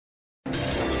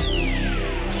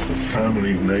a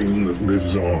family name that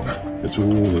lives on. It's all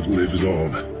that lives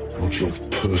on. Not your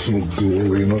personal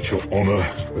glory, not your honor,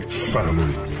 but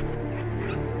family.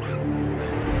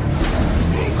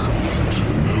 Welcome to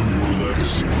the Know Your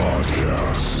Legacy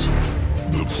podcast.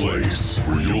 The place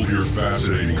where you'll hear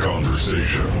fascinating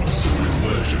conversations with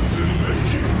legends in the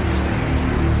making.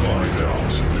 Find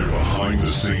out their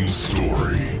behind-the-scenes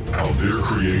story, how they're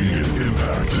creating an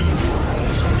impact in the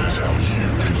world, and how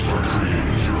you can start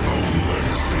creating your own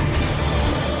legacy.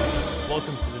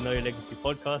 Welcome to the Know Your Legacy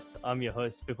podcast. I'm your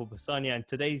host, Vipul Basania, and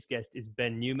today's guest is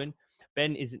Ben Newman.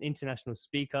 Ben is an international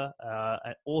speaker,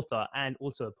 an author, and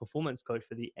also a performance coach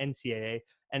for the NCAA,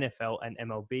 NFL, and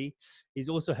MLB. He's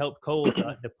also helped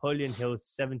co-author Napoleon Hill's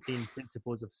 17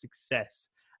 Principles of Success,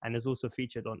 and is also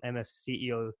featured on MF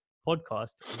CEO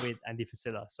podcast with Andy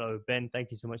Frisella. So Ben, thank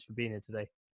you so much for being here today.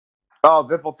 Oh,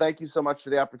 Vipul, thank you so much for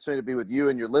the opportunity to be with you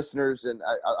and your listeners. And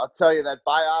I'll tell you that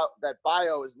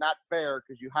bio is not fair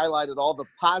because you highlighted all the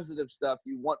positive stuff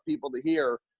you want people to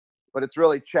hear, but it's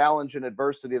really challenge and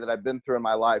adversity that I've been through in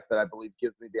my life that I believe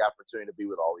gives me the opportunity to be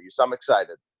with all of you. So I'm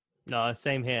excited. No,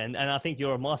 same here. And I think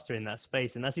you're a master in that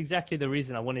space. And that's exactly the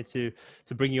reason I wanted to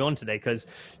bring you on today, because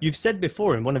you've said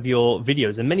before in one of your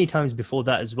videos, and many times before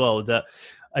that as well, that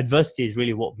adversity is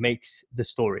really what makes the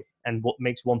story and what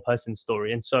makes one person's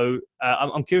story. And so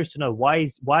I'm curious to know, why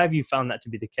have you found that to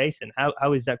be the case, and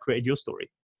how has that created your story?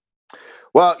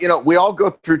 Well, we all go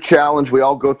through challenge. We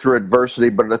all go through adversity,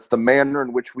 but it's the manner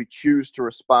in which we choose to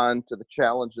respond to the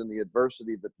challenge and the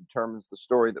adversity that determines the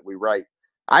story that we write.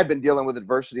 I've been dealing with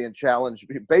adversity and challenge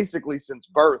basically since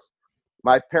birth.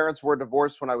 My parents were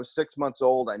divorced when I was 6 months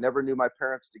old. I never knew my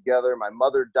parents together. My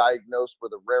mother diagnosed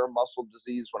with a rare muscle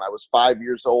disease when I was 5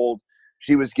 years old.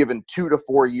 She was given 2 to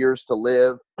 4 years to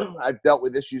live. I've dealt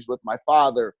with issues with my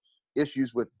father,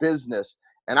 issues with business.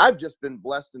 And I've just been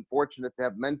blessed and fortunate to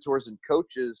have mentors and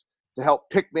coaches to help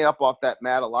pick me up off that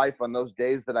mat of life on those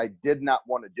days that I did not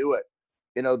want to do it.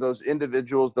 Those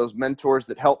individuals, those mentors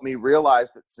that helped me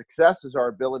realize that success is our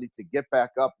ability to get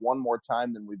back up one more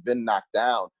time than we've been knocked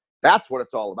down. That's what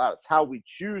it's all about. It's how we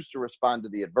choose to respond to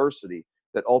the adversity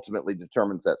that ultimately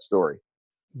determines that story.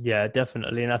 Yeah,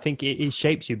 definitely. And I think it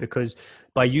shapes you, because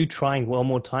by you trying one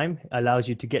more time allows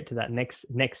you to get to that next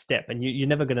step. And you're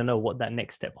never going to know what that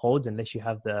next step holds unless you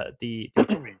have the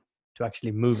to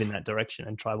actually move in that direction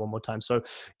and try one more time. So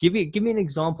give me an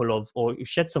example of, or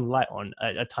shed some light on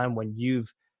a time when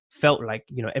you've felt like,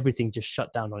 everything just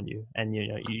shut down on you, and,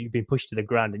 you've been pushed to the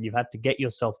ground and you've had to get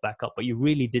yourself back up, but you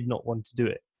really did not want to do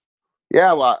it.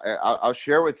 Yeah, well, I'll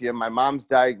share with you. My mom's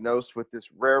diagnosed with this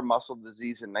rare muscle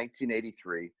disease in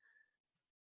 1983.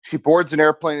 She boards an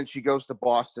airplane and she goes to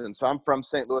Boston. So I'm from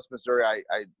St. Louis, Missouri.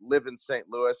 I live in St.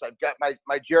 Louis. I've got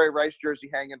my Jerry Rice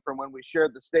jersey hanging from when we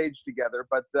shared the stage together,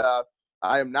 but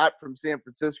I am not from San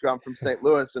Francisco. I'm from St.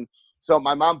 Louis. And so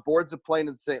my mom boards a plane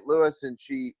in St. Louis and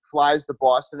she flies to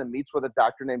Boston and meets with a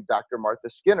doctor named Dr. Martha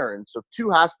Skinner. And so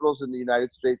 2 hospitals in the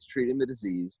United States treating the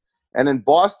disease. And in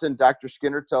Boston, Dr.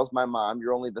 Skinner tells my mom,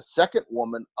 "You're only the second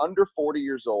woman under 40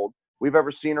 years old we've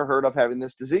ever seen or heard of having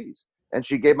this disease." And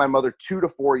she gave my mother 2 to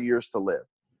 4 years to live.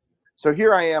 So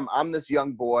here I am. I'm this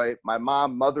young boy. My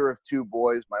mom, mother of 2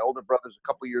 boys. My older brother's a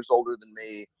couple years older than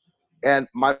me. And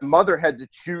my mother had to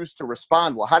choose to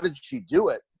respond. Well, how did she do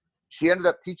it? She ended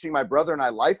up teaching my brother and I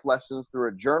life lessons through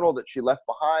a journal that she left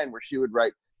behind, where she would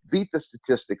write, "Beat the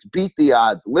statistics, beat the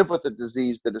odds, live with a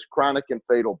disease that is chronic and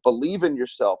fatal, believe in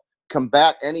yourself,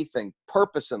 combat anything,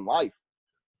 purpose in life."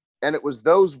 And it was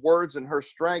those words and her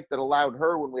strength that allowed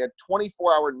her, when we had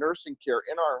 24-hour nursing care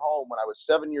in our home when I was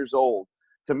 7 years old,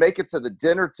 to make it to the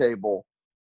dinner table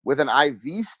with an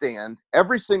IV stand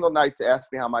every single night to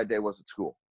ask me how my day was at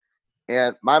school.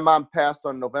 And my mom passed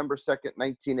on November 2nd,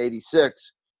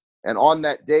 1986. And on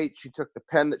that date, she took the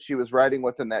pen that she was writing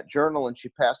with in that journal and she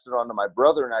passed it on to my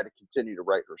brother and I to continue to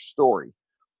write her story.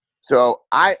 So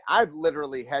I've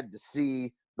literally had to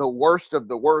see the worst of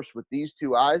the worst with these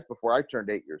 2 eyes before I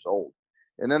turned 8 years old.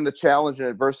 And then the challenge and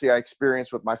adversity I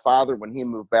experienced with my father when he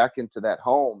moved back into that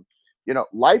home.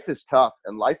 Life is tough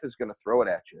and life is going to throw it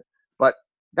at you. But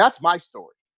that's my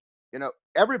story.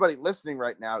 Everybody listening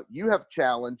right now, you have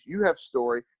challenge, you have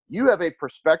story, you have a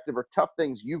perspective or tough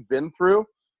things you've been through.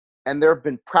 And there have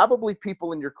been probably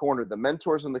people in your corner, the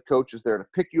mentors and the coaches there to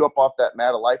pick you up off that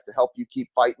mat of life to help you keep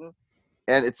fighting.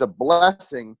 And it's a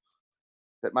blessing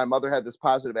that my mother had this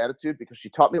positive attitude, because she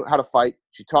taught me how to fight.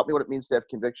 She taught me what it means to have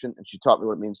conviction, and she taught me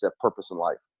what it means to have purpose in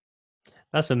life.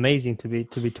 That's amazing to be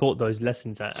taught those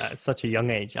lessons at such a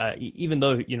young age. Even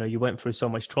though you went through so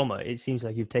much trauma, it seems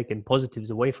like you've taken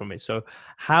positives away from it. So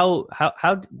how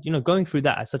going through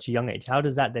that at such a young age, how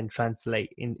does that then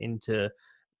translate into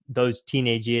those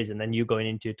teenage years and then you going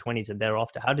into your 20s and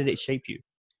thereafter? How did it shape you?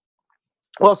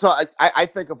 Well, so I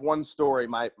think of one story.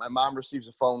 My mom receives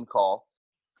a phone call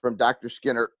from Dr.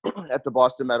 Skinner at the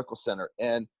Boston Medical Center.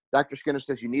 And Dr. Skinner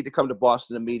says, you need to come to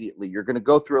Boston immediately. You're going to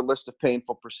go through a list of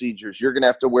painful procedures. You're going to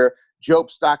have to wear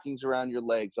Jope stockings around your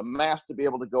legs, a mask to be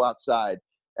able to go outside.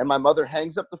 And my mother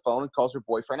hangs up the phone and calls her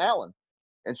boyfriend, Alan.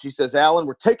 And she says, Alan,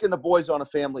 we're taking the boys on a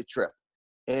family trip.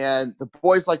 And the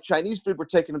boys like Chinese food, we're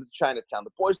taking them to Chinatown.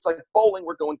 The boys like bowling,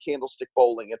 we're going candlestick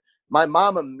bowling. And my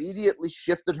mom immediately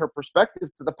shifted her perspective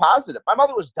to the positive. My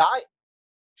mother was dying.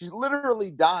 She's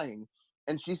literally dying.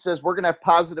 And she says, we're going to have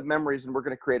positive memories and we're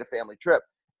going to create a family trip.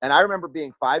 And I remember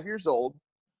being 5 years old,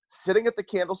 sitting at the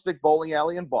Candlestick Bowling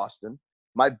Alley in Boston.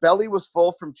 My belly was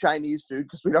full from Chinese food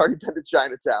because we'd already been to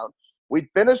Chinatown. We'd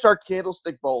finished our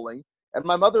candlestick bowling. And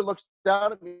my mother looks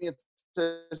down at me and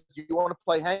says, do you want to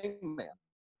play hangman?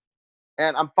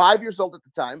 And I'm 5 years old at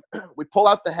the time. We pull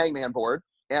out the hangman board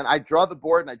and I draw the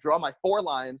board and I draw my 4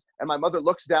 lines. And my mother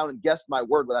looks down and guessed my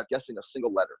word without guessing a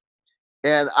single letter.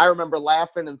 And I remember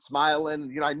laughing and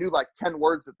smiling. You know, I knew like 10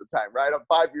 words at the time, right? I'm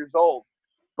 5 years old.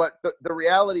 But the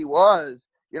reality was,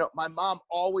 you know, my mom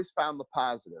always found the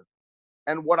positive.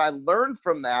 And what I learned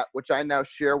from that, which I now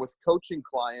share with coaching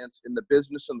clients in the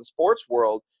business and the sports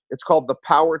world, it's called the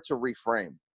power to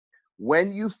reframe.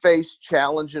 When you face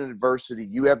challenge and adversity,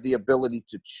 you have the ability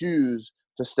to choose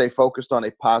to stay focused on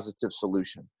a positive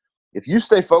solution. If you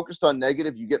stay focused on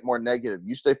negative, you get more negative.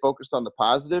 You stay focused on the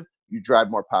positive, you drive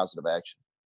more positive action.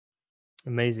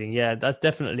 Amazing. Yeah, that's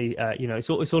definitely, it's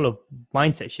all a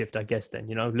mindset shift, I guess, then,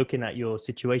 looking at your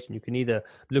situation, you can either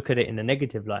look at it in a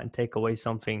negative light and take away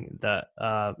something that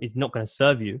is not going to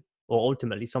serve you, or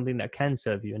ultimately something that can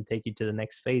serve you and take you to the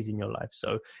next phase in your life.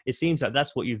 So it seems like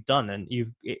that's what you've done, and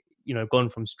you've gone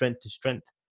from strength to strength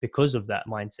because of that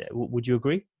mindset. Would you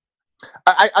agree?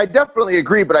 I definitely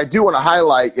agree, but I do want to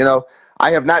highlight, I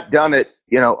have not done it,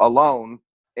 alone.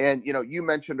 And, you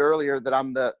mentioned earlier that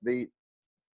I'm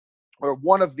or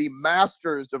one of the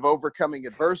masters of overcoming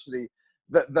adversity.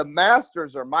 The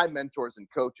masters are my mentors and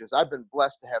coaches. I've been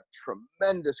blessed to have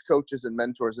tremendous coaches and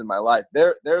mentors in my life.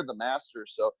 They're the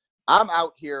masters. So I'm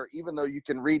out here, even though you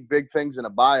can read big things in a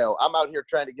bio, I'm out here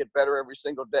trying to get better every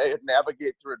single day and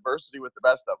navigate through adversity with the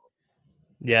best of them.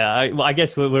 Yeah, I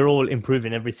guess we're all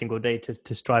improving every single day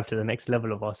to strive to the next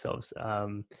level of ourselves.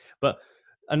 But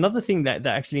another thing that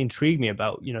actually intrigued me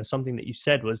about, something that you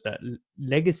said was that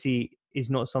legacy is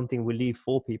not something we leave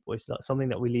for people. It's not something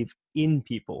that we leave in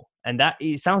people. And that,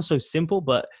 it sounds so simple,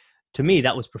 but to me,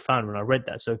 that was profound when I read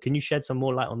that. So can you shed some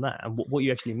more light on that and what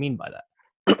you actually mean by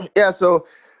that? Yeah. So,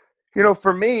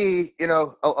 for me,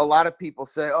 a lot of people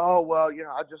say, oh, well,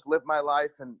 I'll just live my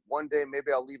life and one day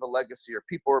maybe I'll leave a legacy or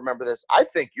people remember this. I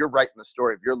think you're writing the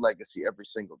story of your legacy every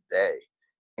single day.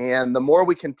 And the more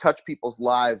we can touch people's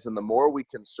lives and the more we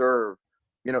can serve,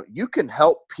 you can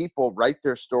help people write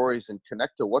their stories and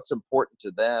connect to what's important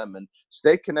to them and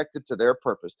stay connected to their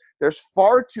purpose. There's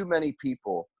far too many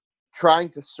people trying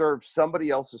to serve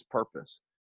somebody else's purpose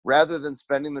rather than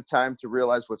spending the time to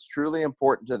realize what's truly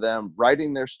important to them,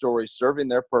 writing their story, serving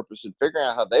their purpose, and figuring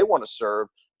out how they want to serve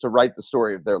to write the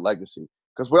story of their legacy.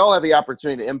 Because we all have the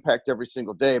opportunity to impact every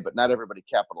single day, but not everybody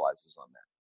capitalizes on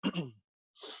that.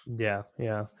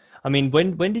 Yeah. I mean,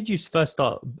 when did you first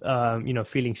start,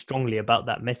 feeling strongly about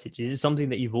that message? Is it something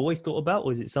that you've always thought about,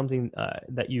 or is it something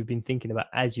that you've been thinking about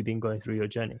as you've been going through your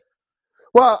journey?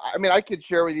 Well, I mean, I could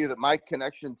share with you that my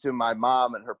connection to my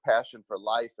mom and her passion for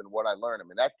life and what I learned,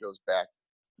 that goes back.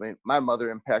 My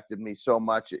mother impacted me so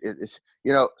much. It's,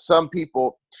 some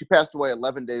people, she passed away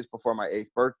 11 days before my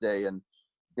 8th birthday. And,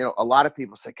 a lot of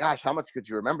people say, gosh, how much could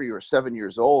you remember? You were 7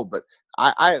 years old. But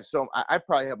I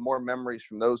probably have more memories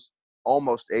from those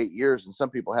almost 8 years than some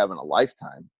people have in a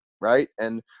lifetime. Right.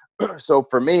 And so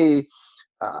for me,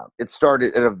 it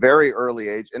started at a very early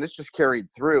age and it's just carried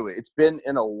through. It's been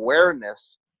an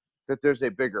awareness that there's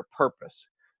a bigger purpose.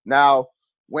 Now,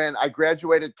 when I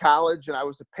graduated college and I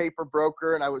was a paper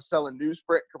broker and I was selling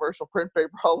newsprint, commercial print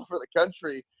paper all over the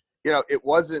country,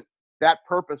 that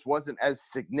purpose wasn't as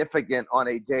significant on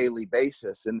a daily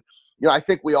basis. And, I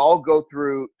think we all go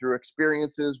through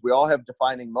experiences. We all have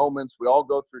defining moments. We all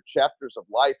go through chapters of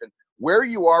life. And where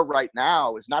you are right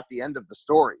now is not the end of the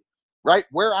story. Right?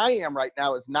 Where I am right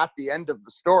now is not the end of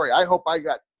the story. I hope I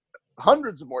got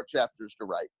hundreds of more chapters to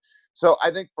write. So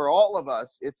I think for all of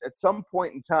us, it's at some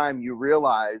point in time, you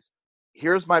realize,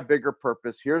 here's my bigger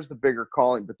purpose. Here's the bigger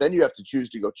calling. But then you have to choose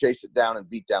to go chase it down and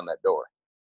beat down that door.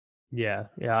 Yeah.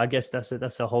 I guess that's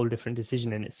a whole different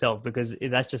decision in itself, because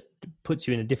that just puts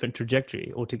you in a different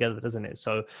trajectory altogether, doesn't it?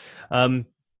 So,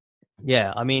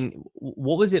 Yeah, I mean,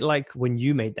 what was it like when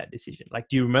you made that decision? Like,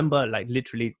 do you remember, like,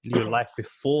 literally your life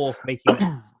before making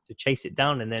that to chase it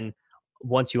down, and then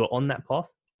once you were on that path?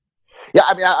 Yeah,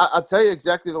 I mean, I'll tell you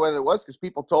exactly the way that it was because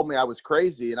people told me I was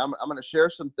crazy, and I'm going to share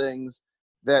some things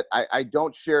that I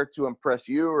don't share to impress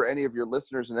you or any of your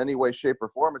listeners in any way, shape, or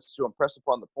form. It's to impress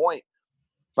upon the point.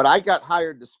 But I got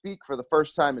hired to speak for the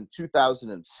first time in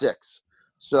 2006.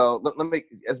 So let me,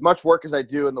 as much work as I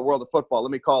do in the world of football,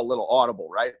 let me call a little audible,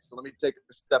 right? So let me take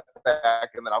a step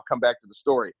back and then I'll come back to the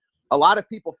story. A lot of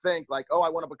people think like, oh, I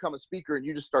want to become a speaker and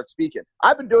you just start speaking.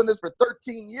 I've been doing this for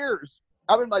 13 years.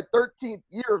 I'm in my 13th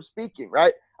year of speaking,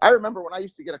 right? I remember when I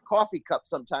used to get a coffee cup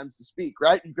sometimes to speak,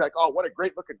 right? You'd be like, oh, what a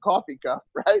great looking coffee cup,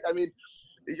 right? I mean,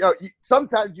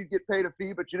 sometimes you get paid a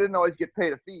fee, but you didn't always get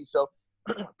paid a fee. So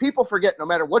people forget no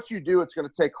matter what you do, it's going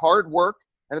to take hard work,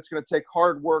 and it's going to take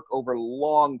hard work over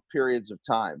long periods of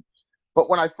time. But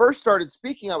when I first started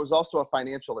speaking, I was also a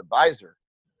financial advisor.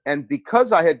 And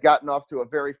because I had gotten off to a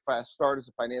very fast start as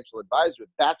a financial advisor,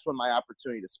 that's when my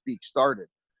opportunity to speak started.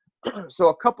 So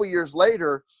a couple years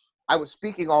later, I was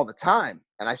speaking all the time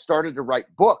and I started to write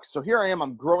books. So here I am,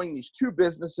 I'm growing these two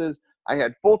businesses. I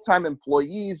had full-time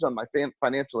employees on my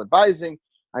financial advising.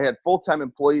 I had full-time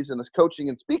employees in this coaching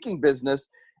and speaking business.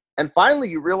 And finally,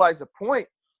 you realize a point,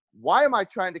 why am I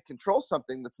trying to control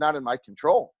something that's not in my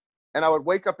control? And I would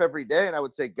wake up every day and I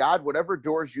would say, God, whatever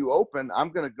doors you open, I'm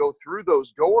going to go through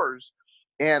those doors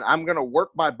and I'm going to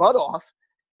work my butt off.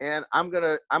 And I'm going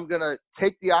to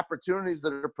take the opportunities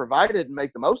that are provided and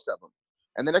make the most of them.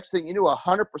 And the next thing you knew,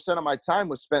 100% of my time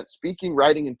was spent speaking,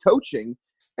 writing, and coaching.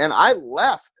 And I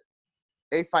left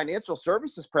a financial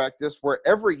services practice where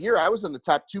every year I was in the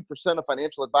top 2% of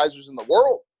financial advisors in the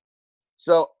world.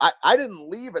 So I didn't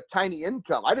leave a tiny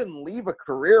income. I didn't leave a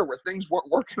career where things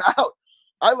weren't working out.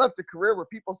 I left a career where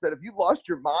people said, have you lost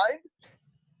your mind?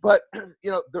 But,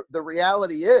 the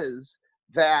reality is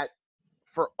that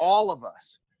for all of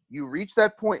us, you reach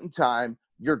that point in time,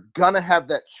 you're going to have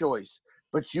that choice,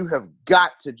 but you have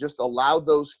got to just allow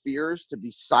those fears to be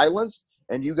silenced.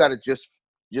 And you got to just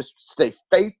stay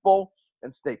faithful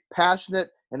and stay passionate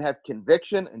and have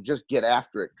conviction and just get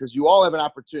after it. Because you all have an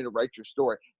opportunity to write your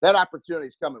story. That opportunity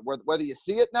is coming. Whether you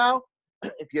see it now,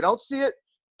 if you don't see it,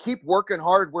 keep working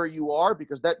hard where you are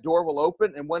because that door will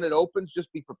open. And when it opens,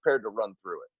 just be prepared to run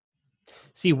through it.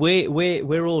 See,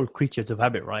 we're all creatures of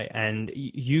habit, right? And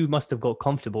you must have got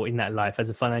comfortable in that life as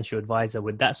a financial advisor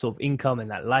with that sort of income and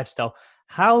that lifestyle.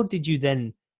 How did you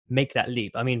then make that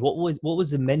leap? I mean, what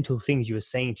was the mental things you were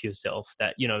saying to yourself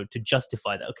that, to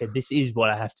justify that, okay, this is what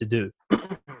I have to do?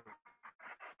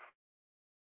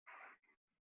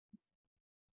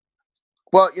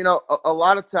 Well, a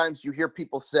lot of times you hear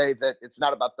people say that it's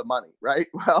not about the money, right?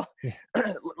 Well,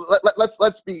 Yeah.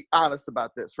 let's be honest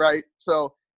about this, right?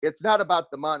 So it's not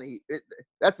about the money.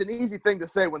 That's an easy thing to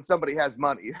say when somebody has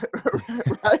money,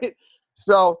 right?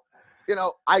 So,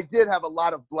 I did have a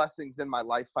lot of blessings in my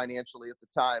life financially at the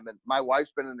time, and my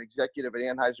wife's been an executive at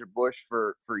Anheuser-Busch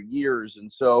for years,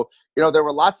 and so there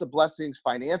were lots of blessings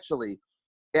financially,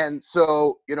 and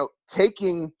so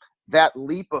taking that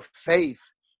leap of faith.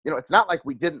 It's not like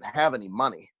we didn't have any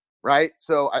money, right?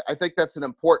 So I think that's an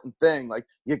important thing. Like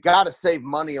you got to save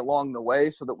money along the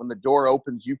way so that when the door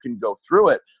opens, you can go through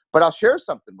it. But I'll share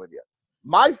something with you.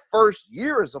 My first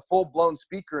year as a full-blown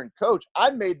speaker and coach,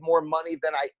 I made more money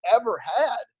than I ever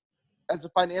had as a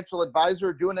financial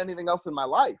advisor doing anything else in my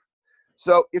life.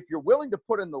 So if you're willing to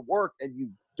put in the work and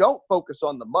you don't focus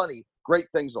on the money, great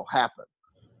things will happen.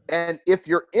 And if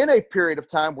you're in a period of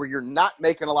time where you're not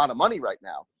making a lot of money right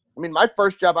now, I mean, my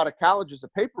first job out of college as a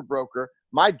paper broker,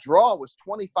 my draw was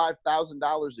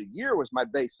 $25,000 a year was my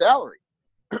base salary.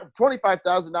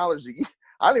 $25,000 a year.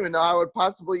 I don't even know how I would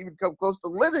possibly even come close to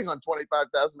living on $25,000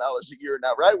 a year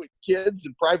now, right? With kids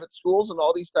and private schools and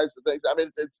all these types of things. I mean,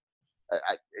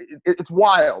 it's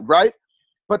wild, right?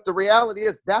 But the reality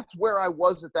is that's where I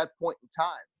was at that point in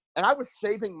time. And I was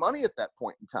saving money at that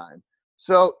point in time.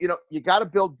 So, you got to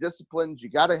build disciplines. You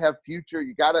got to have future.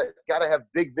 You got to have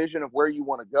big vision of where you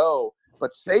want to go,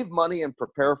 but save money and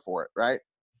prepare for it. Right.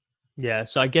 Yeah.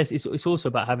 So I guess it's also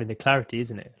about having the clarity,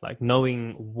 isn't it? Like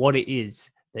knowing what it is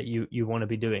that you want to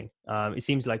be doing. It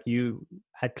seems like you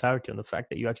had clarity on the fact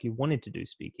that you actually wanted to do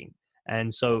speaking.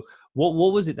 And so what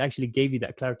was it that actually gave you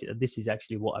that clarity that this is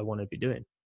actually what I want to be doing?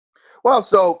 Well,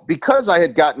 so because I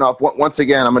had gotten off, once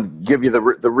again, I'm going to give you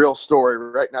the real story,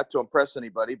 right? Not to impress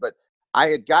anybody, but I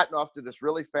had gotten off to this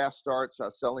really fast start. So I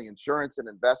was selling insurance and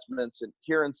investments. And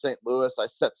here in St. Louis, I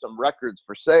set some records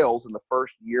for sales in the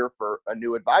first year for a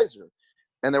new advisor.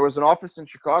 And there was an office in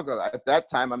Chicago. At that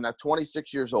time, I'm now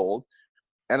 26 years old.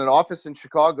 and an office in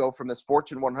Chicago from this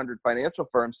Fortune 100 financial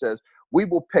firm says, we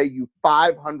will pay you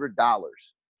 $500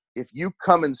 if you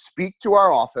come and speak to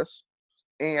our office,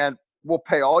 and we'll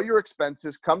pay all your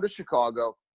expenses, come to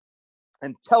Chicago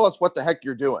and tell us what the heck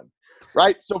you're doing.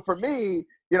 Right. So for me,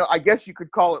 I guess you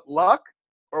could call it luck,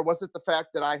 or was it the fact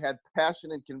that I had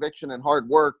passion and conviction and hard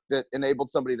work that enabled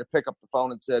somebody to pick up the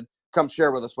phone and said, come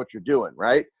share with us what you're doing.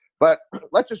 Right. But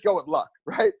let's just go with luck.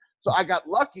 Right. So I got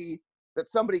lucky that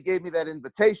somebody gave me that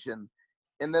invitation.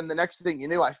 And then the next thing you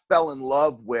knew, I fell in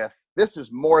love with, this is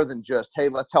more than just, hey,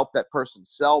 let's help that person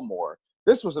sell more.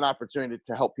 This was an opportunity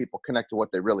to help people connect to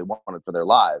what they really wanted for their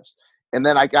lives. And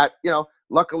then I got,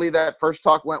 luckily that first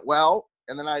talk went well.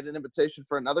 And then I had an invitation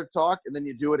for another talk, and then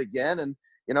you do it again. And,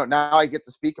 now I get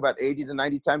to speak about 80 to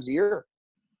 90 times a year.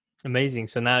 Amazing.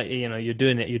 So now, you're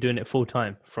doing it full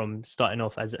time, from starting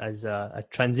off as a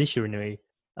transitionary,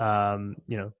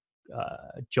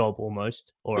 job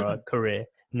almost, or a career.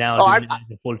 Now doing it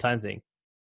as a full time thing.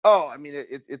 Oh, I mean,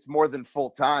 it's more than full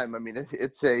time. I mean,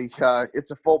 it's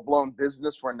a full blown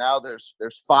business where now there's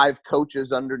 5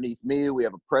 coaches underneath me. We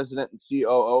have a president and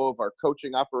COO of our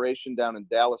coaching operation down in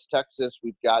Dallas, Texas.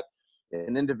 We've got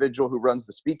an individual who runs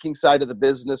the speaking side of the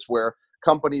business, where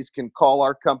companies can call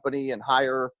our company and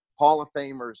hire Hall of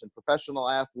Famers and professional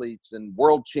athletes and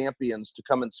world champions to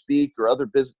come and speak, or other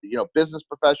business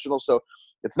professionals. So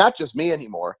it's not just me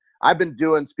anymore. I've been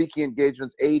doing speaking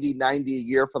engagements 80, 90 a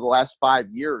year for the last 5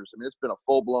 years. I mean, it's been a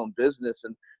full-blown business.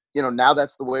 And, now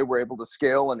that's the way we're able to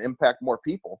scale and impact more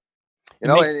people.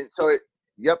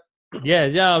 Yep. Yeah,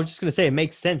 I was just going to say, it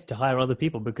makes sense to hire other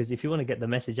people, because if you want to get the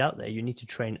message out there, you need to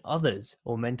train others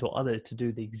or mentor others to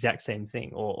do the exact same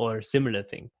thing or a similar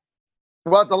thing.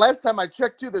 Well, the last time I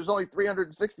checked, too, there's only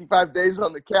 365 days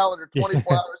on the calendar,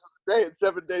 24 hours in a day and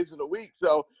 7 days in a week.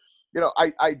 So,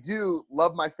 I do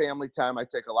love my family time. I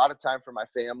take a lot of time for my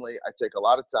family. I take a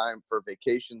lot of time for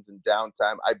vacations and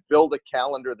downtime. I build a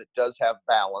calendar that does have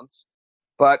balance,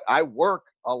 but I work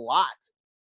a lot.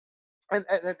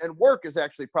 And work is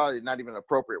actually probably not even an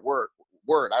appropriate word.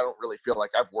 I don't really feel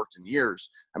like I've worked in years.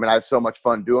 I mean, I have so much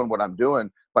fun doing what I'm doing,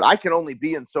 but I can only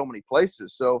be in so many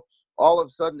places. So all of a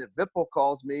sudden, if Vipul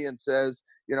calls me and says,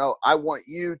 I want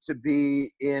you to be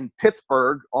in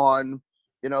Pittsburgh on,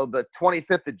 the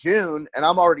 25th of June, and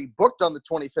I'm already booked on the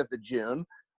 25th of June,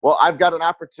 well, I've got an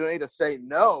opportunity to say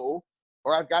no,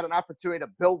 or I've got an opportunity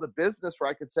to build a business where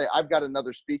I could say, I've got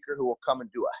another speaker who will come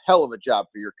and do a hell of a job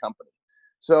for your company.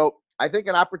 So I think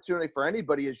an opportunity for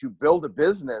anybody as you build a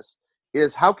business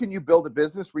is, how can you build a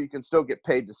business where you can still get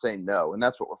paid to say no? And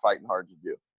that's what we're fighting hard to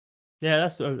do. Yeah,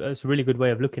 that's a really good way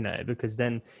of looking at it, because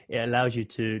then it allows you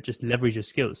to just leverage your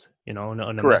skills, on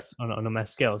a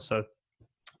mass scale. So,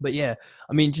 but yeah,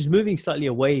 I mean, just moving slightly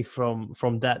away from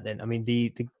that, then, I mean,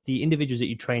 the individuals that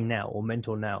you train now or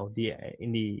mentor now,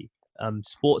 in the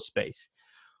sports space,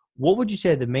 what would you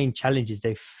say are the main challenges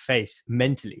they face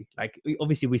mentally? Like,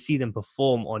 obviously we see them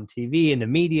perform on TV and the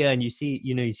media, and you see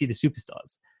the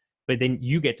superstars, but then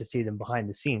you get to see them behind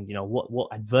the scenes. What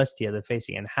adversity are they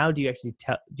facing, and how do you actually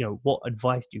tell, what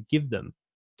advice do you give them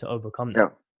to overcome that? Yeah.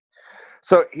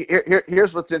 So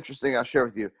here's what's interesting. I'll share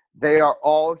with you. They are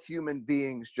all human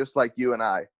beings, just like you and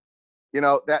I.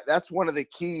 That's one of the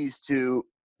keys to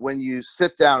when you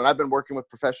sit down. And I've been working with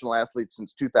professional athletes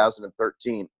since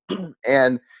 2013,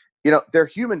 and they're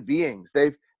human beings.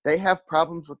 They have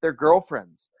problems with their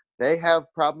girlfriends. They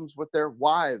have problems with their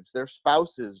wives, their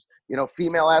spouses.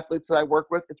 Female athletes that I work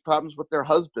with, it's problems with their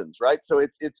husbands, right? So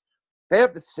it's they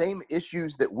have the same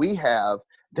issues that we have.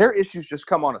 Their issues just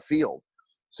come on a field.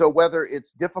 So whether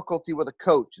it's difficulty with a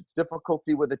coach, it's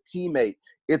difficulty with a teammate,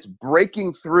 it's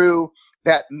breaking through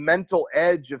that mental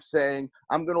edge of saying,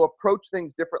 I'm going to approach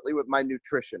things differently with my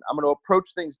nutrition. I'm going to approach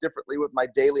things differently with my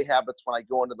daily habits when I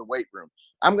go into the weight room.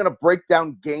 I'm going to break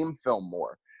down game film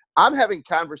more. I'm having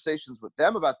conversations with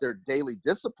them about their daily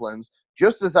disciplines,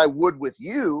 just as I would with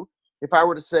you if I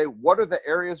were to say, what are the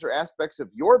areas or aspects of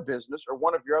your business or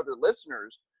one of your other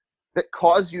listeners that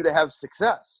cause you to have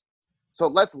success? So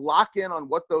let's lock in on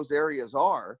what those areas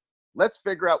are. Let's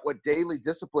figure out what daily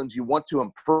disciplines you want to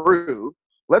improve.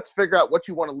 Let's figure out what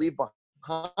you want to leave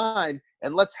behind,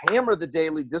 and let's hammer the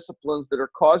daily disciplines that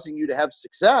are causing you to have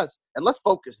success, and let's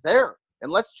focus there.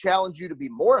 And let's challenge you to be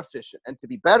more efficient and to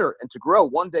be better and to grow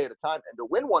one day at a time and to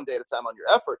win one day at a time on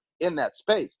your effort in that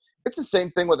space. It's the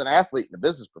same thing with an athlete and a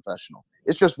business professional.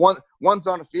 It's just one's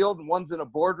on a field and one's in a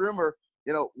boardroom, or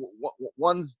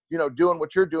one's doing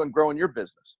what you're doing, growing your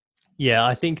business. Yeah,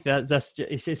 I think it's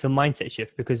a mindset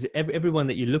shift, because everyone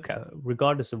that you look at,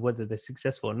 regardless of whether they're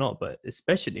successful or not, but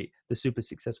especially the super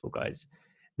successful guys,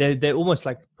 they're almost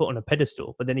like put on a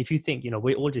pedestal. But then if you think,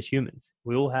 we're all just humans.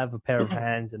 We all have a pair of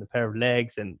hands and a pair of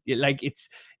legs, and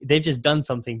they've just done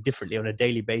something differently on a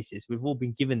daily basis. We've all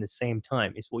been given the same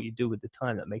time. It's what you do with the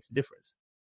time that makes a difference.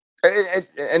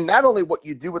 And not only what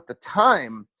you do with the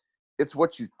time, it's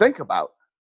what you think about.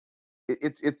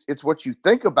 It's what you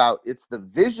think about. It's the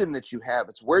vision that you have.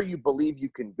 It's where you believe you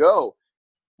can go.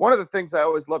 One of the things I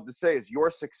always love to say is your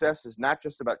success is not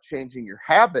just about changing your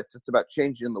habits. It's about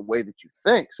changing the way that you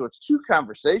think. So it's two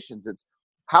conversations. It's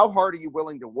how hard are you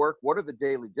willing to work? What are the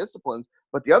daily disciplines?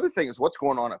 But the other thing is what's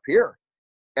going on up here.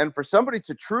 And for somebody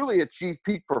to truly achieve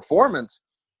peak performance,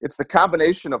 it's the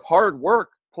combination of hard work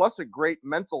plus a great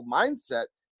mental mindset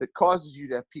that causes you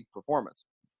to have peak performance.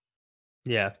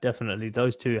 Yeah, definitely.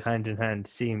 Those two hand in hand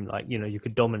seem like, you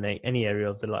could dominate any area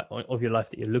of your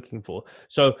life that you're looking for.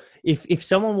 So if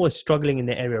someone was struggling in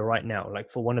the area right now,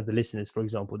 like for one of the listeners, for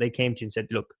example, they came to you and said,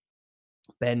 look,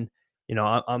 Ben,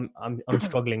 I'm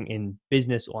struggling in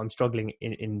business, or I'm struggling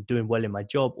in doing well in my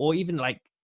job, or even like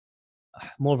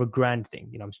more of a grand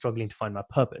thing, I'm struggling to find my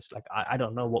purpose. Like, I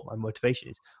don't know what my motivation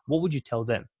is. What would you tell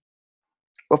them?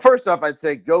 Well, first off, I'd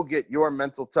say go get your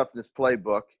mental toughness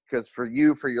playbook, because for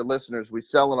your listeners, we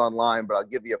sell it online, but I'll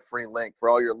give you a free link. For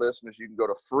all your listeners, you can go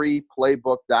to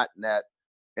freeplaybook.net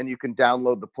and you can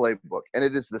download the playbook. And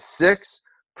it is the 6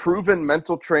 proven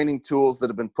mental training tools that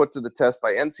have been put to the test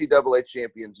by NCAA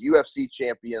champions, UFC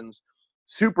champions,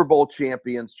 Super Bowl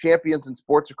champions, champions in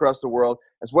sports across the world,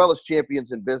 as well as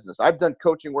champions in business. I've done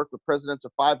coaching work with presidents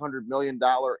of $500 million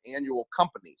annual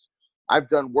companies. I've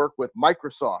done work with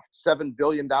Microsoft, $7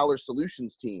 billion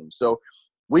solutions team. So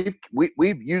we've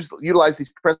utilized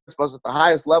these principles at the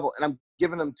highest level, and I'm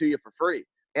giving them to you for free.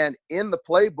 And in the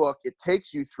playbook, it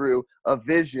takes you through a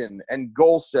vision and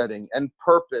goal setting and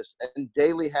purpose and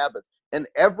daily habits and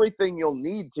everything you'll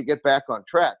need to get back on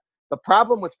track. The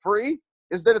problem with free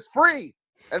is that it's free.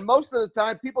 And most of the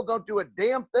time, people don't do a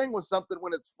damn thing with something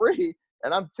when it's free.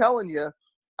 And I'm telling you,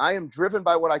 I am driven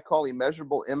by what I call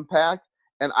immeasurable impact.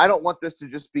 And I don't want this to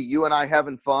just be you and I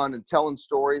having fun and telling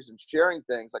stories and sharing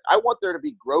things. Like, I want there to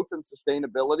be growth and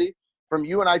sustainability from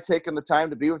you and I taking the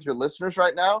time to be with your listeners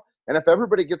right now. And if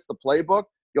everybody gets the playbook,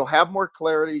 you'll have more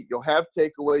clarity, you'll have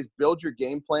takeaways, build your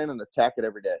game plan, and attack it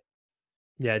every day.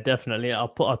 Yeah, definitely. I'll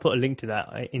put a link to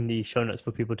that in the show notes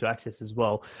for people to access as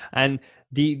well. And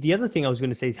the other thing I was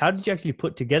going to say is, how did you actually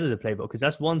put together the playbook? Because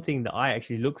that's one thing that I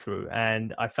actually look through,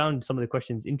 and I found some of the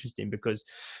questions interesting because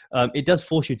it does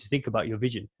force you to think about your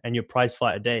vision and your prize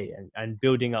fight a day, and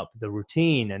building up the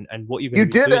routine and what you're going to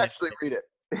be doing. You did actually read it.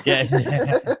 Yeah.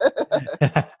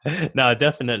 No,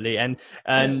 definitely. And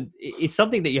it's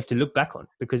something that you have to look back on,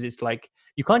 because it's like,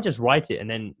 you can't just write it and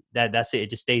then that's it. It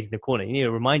just stays in the corner. You need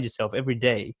to remind yourself every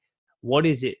day, what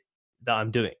is it that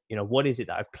I'm doing? What is it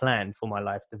that I've planned for my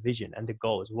life, the vision and the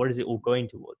goals? What is it all going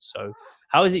towards? So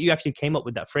how is it you actually came up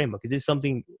with that framework? Is this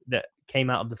something that came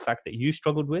out of the fact that you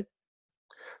struggled with?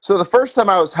 So the first time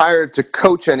I was hired to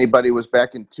coach anybody was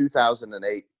back in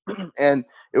 2008. And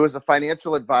it was a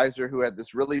financial advisor who had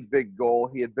this really big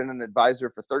goal. He had been an advisor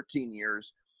for 13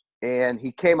 years. And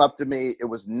he came up to me. It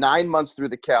was 9 months through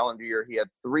the calendar year. He had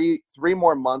three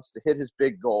more months to hit his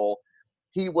big goal.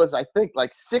 He was, I think,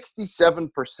 like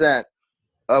 67%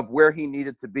 of where he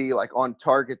needed to be, like on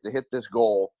target to hit this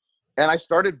goal. And I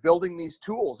started building these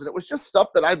tools. And it was just stuff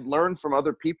that I'd learned from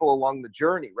other people along the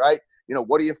journey, right?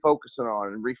 What are you focusing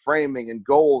on? And reframing and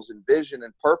goals and vision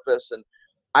and purpose. And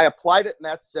I applied it in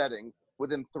that setting.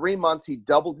 Within 3 months, he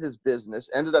doubled his business,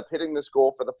 ended up hitting this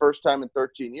goal for the first time in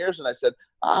 13 years. And I said,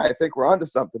 I think we're onto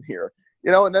something here.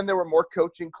 And then there were more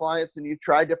coaching clients, and you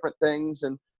try different things.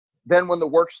 And then when the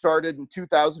work started in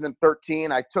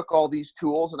 2013, I took all these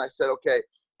tools and I said, okay,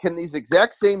 can these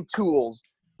exact same tools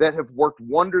that have worked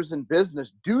wonders in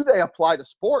business, do they apply to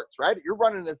sports, right? You're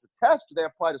running as a test. Do they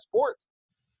apply to sports?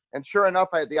 And sure enough,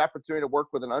 I had the opportunity to work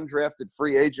with an undrafted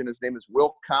free agent. His name is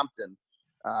Will Compton.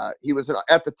 At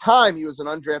the time, he was an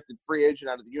undrafted free agent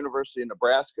out of the University of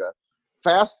Nebraska.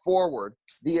 Fast forward,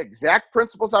 the exact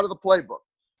principles out of the playbook.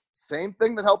 Same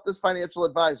thing that helped this financial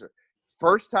advisor.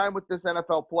 First time with this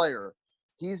NFL player.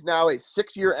 He's now a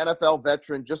 6-year NFL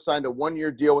veteran, just signed a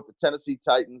 1-year deal with the Tennessee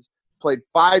Titans, played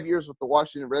 5 years with the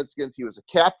Washington Redskins. He was a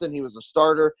captain, he was a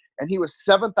starter, and he was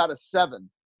 7th out of 7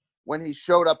 when he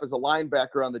showed up as a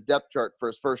linebacker on the depth chart for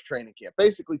his first training camp.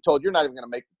 Basically told, you're not even going to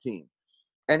make the team.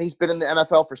 And he's been in the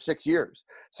NFL for 6 years.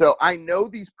 So I know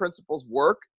these principles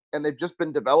work, and they've just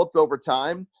been developed over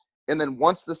time. And then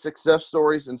once the success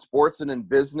stories in sports and in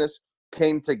business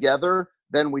came together,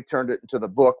 then we turned it into the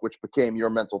book, which became Your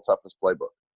Mental Toughness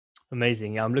Playbook.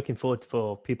 Amazing. Yeah, I'm looking forward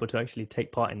for people to actually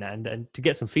take part in that and to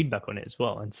get some feedback on it as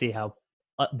well, and see how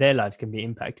their lives can be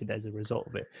impacted as a result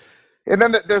of it. And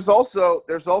then there's also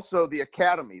the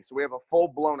academy. So we have a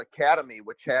full-blown academy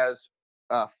which has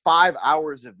 5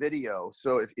 hours of video.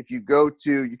 So if you go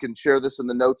to, you can share this in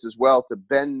the notes as well, to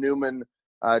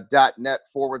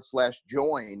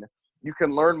bennewman.net/join, you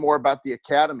can learn more about the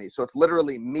academy. So it's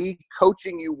literally me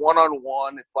coaching you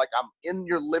one-on-one. It's like I'm in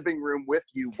your living room with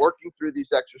you, working through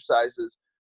these exercises,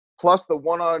 plus the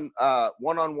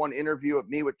one-on-one interview of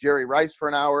me with Jerry Rice for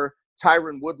an hour,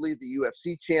 Tyron Woodley, the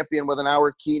UFC champion, with an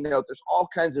hour keynote. There's all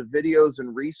kinds of videos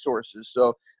and resources.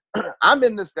 So I'm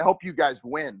in this to help you guys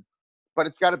win, but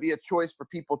it's got to be a choice for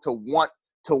people to want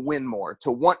to win more,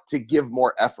 to want to give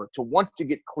more effort, to want to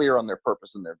get clear on their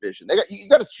purpose and their vision. You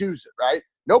got to choose it, right?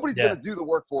 Nobody's going to do the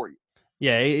work for you.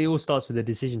 Yeah, it all starts with a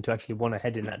decision to actually want to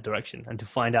head in that direction and to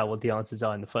find out what the answers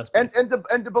are in the first place.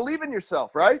 And to believe in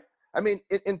yourself, right? I mean,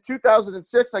 in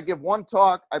 2006, I give one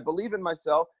talk. I believe in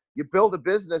myself. You build a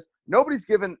business. Nobody's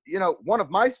given, one of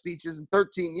my speeches in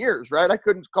 13 years, right? I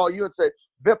couldn't call you and say,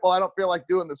 Vipul, I don't feel like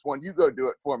doing this one. You go do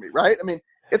it for me, right? I mean,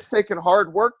 it's taken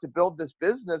hard work to build this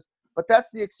business, but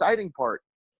that's the exciting part.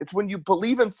 It's when you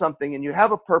believe in something and you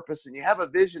have a purpose and you have a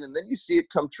vision and then you see it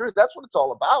come true. That's what it's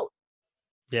all about.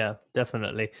 Yeah,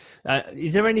 definitely.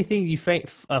 Is there anything you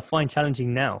find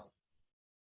challenging now?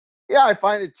 Yeah, I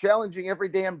find it challenging every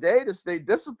damn day to stay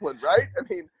disciplined, right? I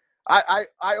mean, I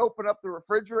open up the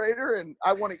refrigerator and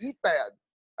I want to eat bad.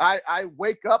 I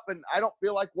wake up and I don't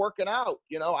feel like working out.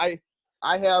 I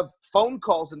have phone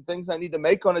calls and things I need to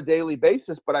make on a daily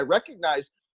basis, but I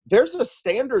recognize there's a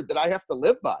standard that I have to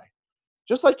live by.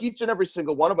 Just like each and every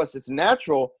single one of us, it's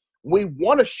natural. We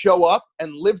want to show up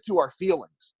and live to our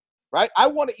feelings, right? I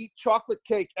want to eat chocolate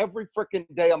cake every freaking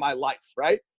day of my life,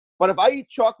 right? But if I eat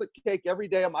chocolate cake every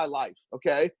day of my life,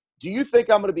 okay, do you think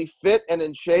I'm going to be fit and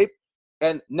in shape?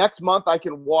 And next month I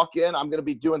can walk in, I'm going to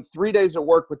be doing 3 days of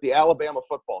work with the Alabama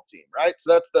football team, right?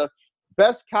 So that's the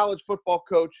best college football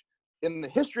coach in the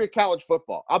history of college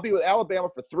football. I'll be with Alabama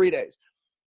for 3 days.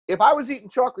 If I was eating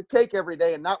chocolate cake every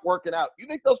day and not working out, you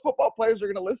think those football players are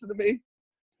going to listen to me?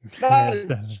 Not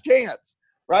a chance,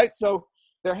 right? So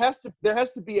there has to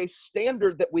be a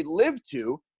standard that we live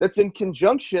to that's in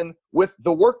conjunction with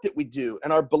the work that we do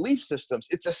and our belief systems.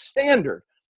 It's a standard.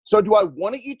 So do I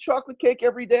want to eat chocolate cake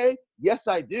every day? Yes,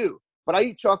 I do. But I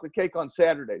eat chocolate cake on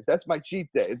Saturdays. That's my cheat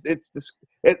day. It's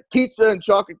pizza and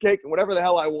chocolate cake and whatever the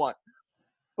hell I want.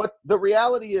 But the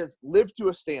reality is, live to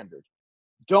a standard.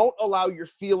 Don't allow your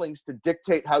feelings to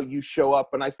dictate how you show up.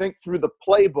 And I think through the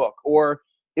playbook, or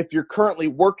if you're currently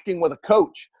working with a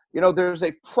coach, there's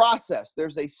a process,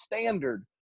 there's a standard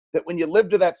that when you live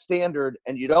to that standard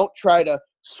and you don't try to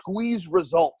squeeze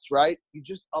results, right? You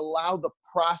just allow the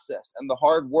process and the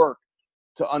hard work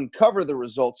to uncover the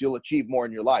results, you'll achieve more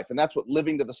in your life. And that's what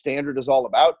living to the standard is all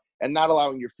about, and not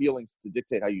allowing your feelings to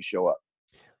dictate how you show up.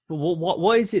 But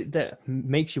what is it that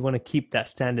makes you want to keep that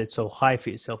standard so high for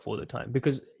yourself all the time?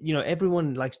 Because,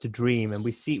 everyone likes to dream, and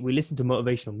we listen to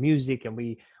motivational music, and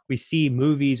we see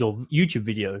movies or YouTube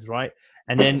videos, right?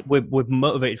 And then we're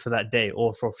motivated for that day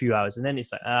or for a few hours. And then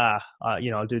it's like,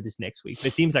 I'll do this next week. But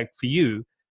it seems like for you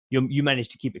manage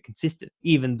to keep it consistent,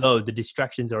 even though the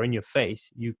distractions are in your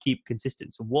face, you keep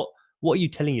consistent. So what are you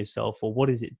telling yourself, or what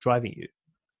is it driving you?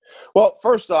 Well,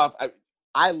 first off,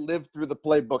 I live through the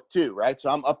playbook too, right? So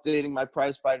I'm updating my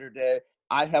prize fighter day.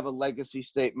 I have a legacy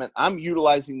statement. I'm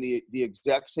utilizing the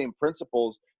exact same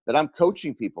principles that I'm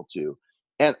coaching people to.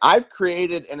 And I've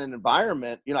created an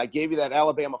environment, I gave you that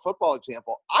Alabama football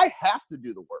example. I have to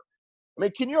do the work. I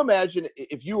mean, can you imagine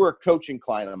if you were a coaching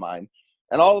client of mine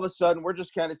and all of a sudden we're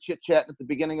just kind of chit-chatting at the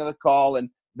beginning of the call, and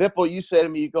Vipul, you say to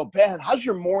me, you go, Ben, how's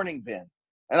your morning been?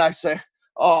 And I say,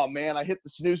 oh man, I hit the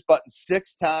snooze button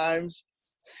 6 times,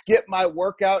 skipped my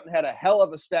workout, and had a hell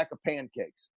of a stack of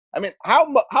pancakes. I mean, how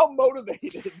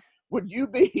motivated would you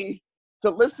be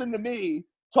to listen to me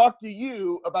talk to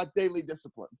you about daily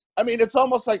disciplines? I mean, it's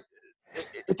almost like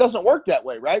it doesn't work that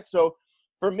way, right? So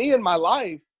for me in my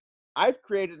life, I've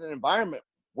created an environment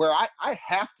where I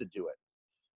have to do it.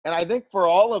 And I think for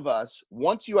all of us,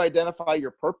 once you identify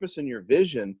your purpose and your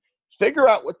vision, figure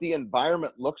out what the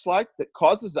environment looks like that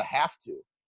causes a have to,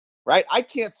 right? I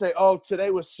can't say, oh,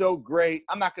 today was so great,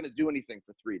 I'm not going to do anything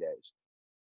for 3 days.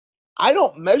 I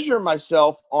don't measure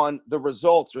myself on the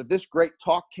results, or this great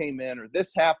talk came in, or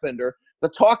this happened, or the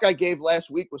talk I gave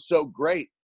last week was so great.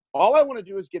 All I want to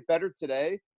do is get better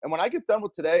today. And when I get done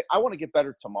with today, I want to get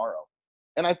better tomorrow.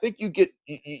 And I think you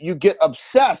get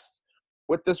obsessed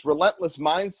with this relentless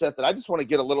mindset that I just want to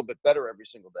get a little bit better every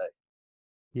single day.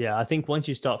 Yeah, I think once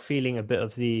you start feeling a bit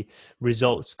of the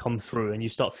results come through and you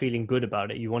start feeling good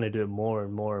about it, you want to do it more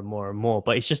and more and more and more.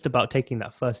 But it's just about taking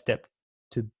that first step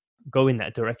to go in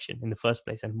that direction in the first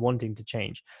place and wanting to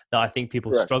change that I think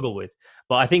people Correct. struggle with.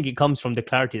 But I think it comes from the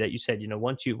clarity that you said.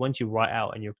 Once you write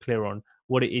out and you're clear on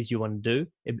what it is you want to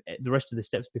do, the rest of the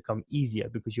steps become easier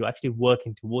because you're actually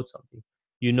working towards something.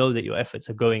 You know that your efforts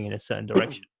are going in a certain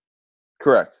direction.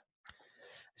 Correct.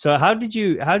 So how did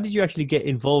you actually get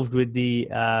involved with the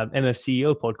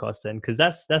MFCEO podcast then? Because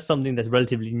that's something that's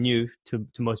relatively new to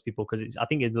most people, because I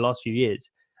think in the last few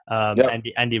years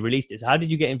Andy released it. So how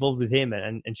did you get involved with him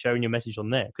and sharing your message on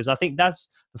there? Because I think that's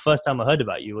the first time I heard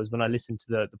about you was when I listened to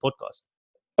the podcast.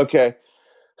 Okay.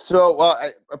 So, well,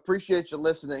 I appreciate you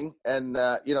listening. And,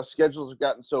 schedules have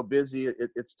gotten so busy.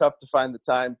 It's tough to find the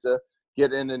time to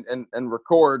get in and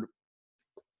record.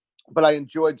 But I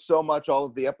enjoyed so much all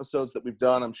of the episodes that we've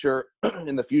done. I'm sure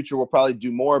in the future we'll probably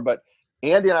do more. But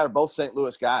Andy and I are both St.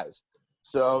 Louis guys.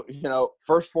 So,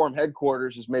 First Form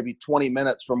headquarters is maybe 20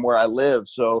 minutes from where I live.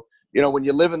 So, when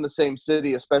you live in the same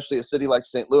city, especially a city like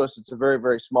St. Louis, it's a very,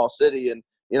 very small city. And,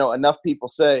 enough people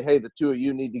say, hey, the two of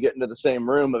you need to get into the same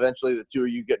room. Eventually the two of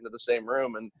you get into the same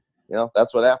room. And,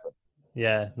 that's what happened.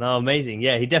 Yeah, no, amazing.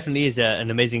 Yeah, he definitely is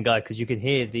an amazing guy, because you can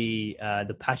hear the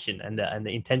passion and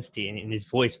the intensity in his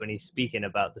voice when he's speaking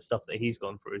about the stuff that he's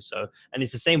gone through. So, and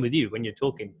it's the same with you when you're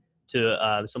talking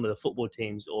to some of the football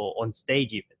teams or on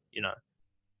stage even,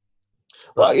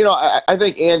 Well, I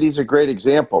think Andy's a great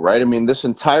example, right? I mean, this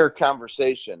entire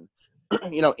conversation,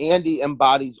 Andy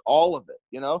embodies all of it,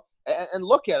 and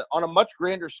look at it on a much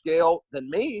grander scale than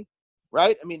me,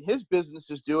 right? I mean, his business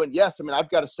is doing, yes, I mean, I've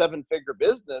got a 7-figure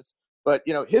business, but,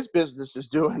 his business is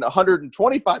doing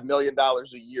 $125 million a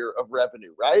year of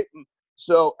revenue, right? And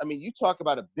so, I mean, you talk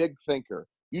about a big thinker,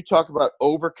 you talk about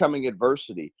overcoming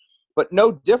adversity, but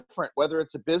no different whether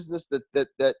it's a business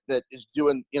that is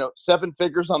doing, 7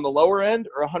 figures on the lower end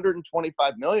or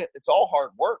 125 million. It's all hard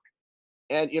work.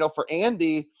 And, for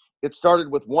Andy, it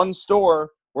started with one store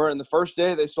where in the first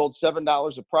day they sold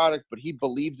 $7 a product, but he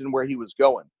believed in where he was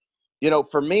going.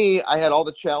 For me, I had all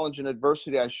the challenge and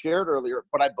adversity I shared earlier,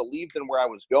 but I believed in where I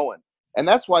was going. And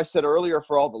that's why I said earlier,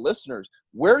 for all the listeners,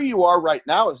 where you are right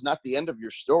now is not the end of your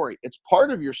story. It's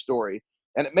part of your story.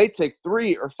 And it may take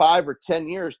 3 or 5 or 10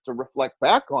 years to reflect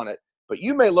back on it, but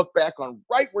you may look back on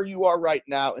right where you are right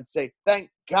now and say, thank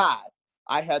God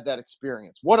I had that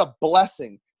experience. What a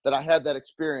blessing that I had that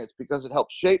experience, because it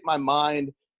helped shape my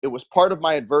mind. It was part of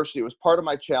my adversity. It was part of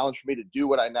my challenge for me to do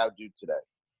what I now do today.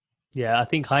 Yeah, I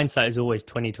think hindsight is always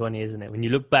 20/20, isn't it? When you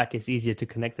look back, it's easier to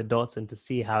connect the dots and to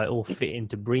see how it all fit in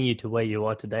to bring you to where you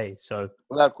are today. So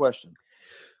without question.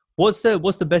 What's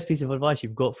the best piece of advice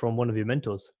you've got from one of your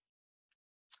mentors?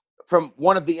 From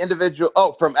one of the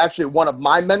from actually one of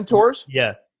my mentors?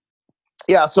 Yeah.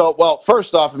 Yeah. So, well,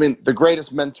 first off, I mean, the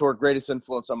greatest mentor, greatest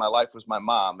influence on my life was my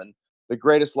mom. And the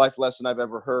greatest life lesson I've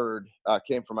ever heard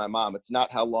came from my mom. It's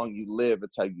not how long you live,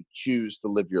 it's how you choose to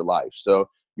live your life. So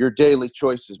your daily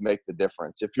choices make the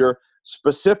difference. If you're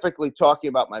specifically talking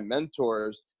about my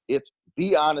mentors, it's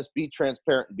be honest, be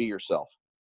transparent, and be yourself.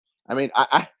 I mean,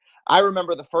 I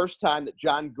remember the first time that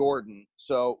John Gordon,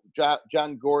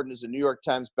 John Gordon is a New York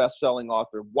Times bestselling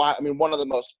author. One of the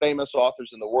most famous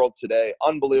authors in the world today,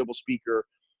 unbelievable speaker.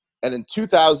 And in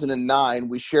 2009,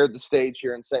 we shared the stage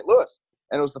here in St. Louis.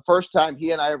 And it was the first time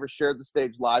he and I ever shared the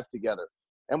stage live together.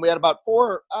 And we had about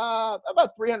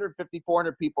 350,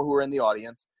 400 people who were in the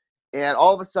audience. And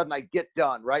all of a sudden I get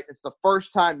done, right? It's the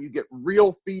first time you get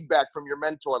real feedback from your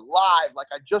mentor live, like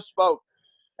I just spoke.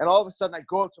 And all of a sudden I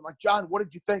go up to him, like, John, what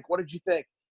did you think? What did you think?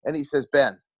 And he says,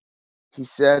 Ben, he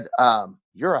said,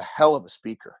 you're a hell of a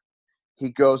speaker. He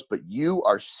goes, but you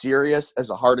are serious as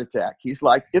a heart attack. He's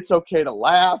like, it's okay to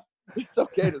laugh. It's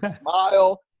okay to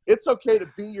smile. It's okay to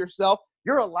be yourself.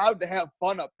 You're allowed to have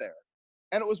fun up there.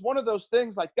 And it was one of those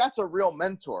things, like, that's a real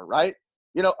mentor, right?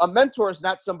 A mentor is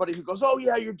not somebody who goes, oh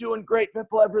yeah, you're doing great,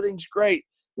 Vipul, everything's great.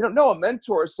 No, a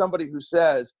mentor is somebody who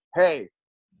says, hey,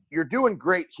 you're doing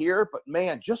great here, but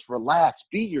man, just relax,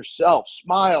 be yourself,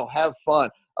 smile, have fun.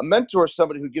 A mentor is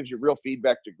somebody who gives you real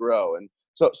feedback to grow. And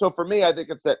so for me, I think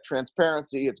it's that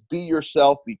transparency. It's be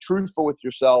yourself, be truthful with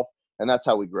yourself, and that's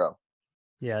how we grow.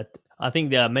 Yeah, I think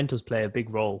the mentors play a big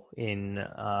role in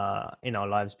our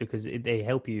lives, because they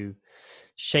help you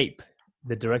shape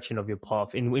the direction of your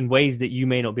path in ways that you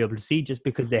may not be able to see, just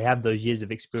because they have those years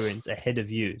of experience ahead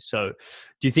of you. So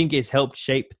do you think it's helped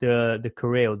shape the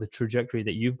career or the trajectory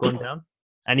that you've gone down?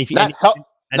 And if you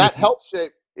help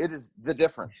shape, it is the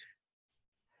difference.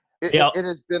 It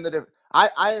has been the difference.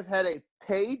 I have had a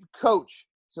paid coach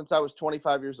since I was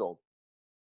 25 years old.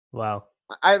 Wow.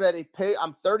 I've had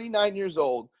I'm 39 years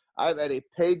old. I've had a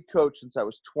paid coach since I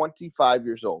was 25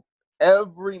 years old.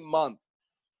 Every month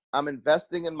I'm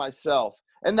investing in myself.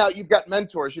 And now you've got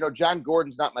mentors. John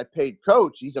Gordon's not my paid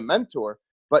coach. He's a mentor.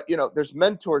 But, there's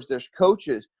mentors, there's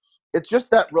coaches. It's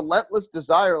just that relentless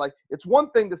desire. Like, it's one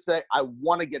thing to say, I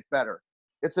want to get better.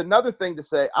 It's another thing to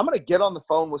say, I'm going to get on the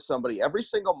phone with somebody every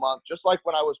single month, just like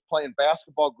when I was playing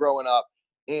basketball growing up,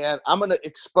 and I'm going to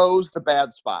expose the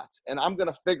bad spots, and I'm going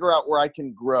to figure out where I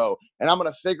can grow, and I'm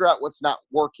going to figure out what's not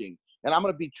working, and I'm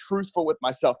going to be truthful with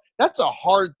myself. That's a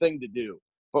hard thing to do.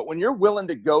 But when you're willing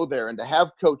to go there and to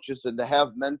have coaches and to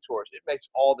have mentors, it makes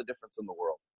all the difference in the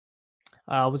world.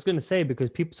 I was going to say, because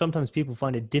sometimes people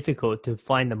find it difficult to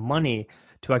find the money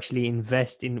to actually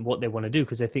invest in what they want to do,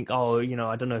 because they think, oh,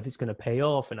 I don't know if it's going to pay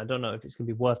off, and I don't know if it's going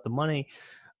to be worth the money.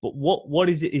 But what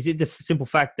is it? Is it the simple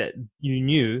fact that you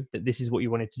knew that this is what you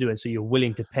wanted to do, and so you're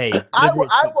willing to pay? I will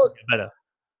better.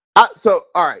 So,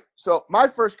 all right. So my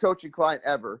first coaching client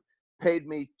ever paid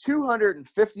me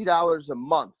 $250 a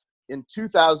month in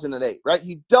 2008, right?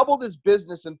 He doubled his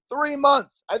business in 3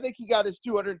 months. I think he got his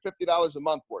 $250 a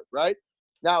month worth, right?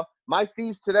 Now, my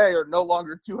fees today are no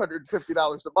longer $250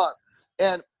 a month.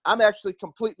 And I'm actually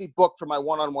completely booked for my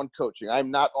one-on-one coaching. I'm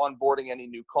not onboarding any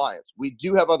new clients. We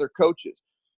do have other coaches.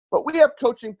 But we have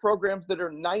coaching programs that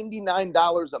are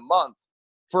 $99 a month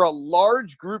for a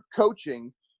large group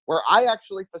coaching where I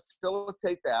actually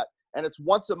facilitate that. And it's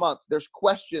once a month. There's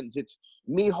questions. It's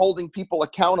me holding people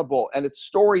accountable, and it's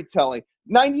storytelling.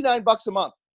 $99 a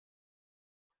month.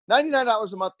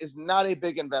 $99 a month is not a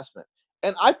big investment.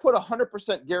 And I put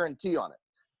 100% guarantee on it,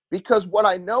 because what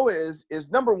I know is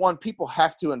number one, people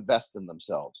have to invest in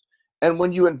themselves. And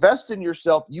when you invest in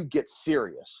yourself, you get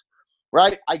serious,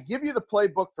 right? I give you the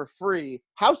playbook for free.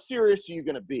 How serious are you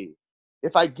going to be?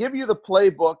 If I give you the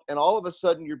playbook and all of a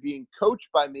sudden you're being coached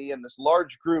by me in this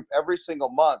large group every single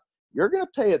month, you're going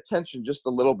to pay attention just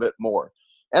a little bit more.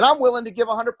 And I'm willing to give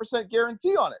 100%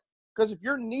 guarantee on it, because if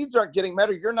your needs aren't getting met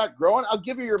or you're not growing, I'll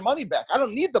give you your money back. I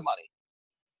don't need the money.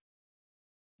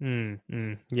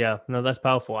 Yeah, no, that's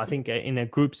powerful. I think in a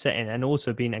group setting, and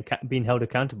also being held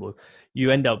accountable, you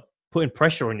end up putting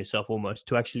pressure on yourself almost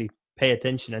to actually pay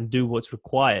attention and do what's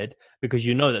required, because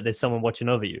you know that there's someone watching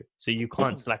over you. So you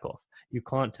can't slack off. You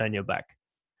can't turn your back.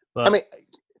 But I mean,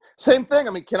 same thing.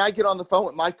 I mean, can I get on the phone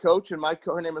with my coach? And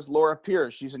her name is Laura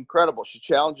Pierce. She's incredible. She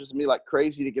challenges me like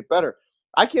crazy to get better.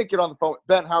 I can't get on the phone with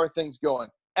Ben. How are things going?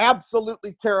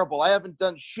 Absolutely terrible. I haven't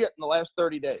done shit in the last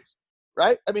 30 days.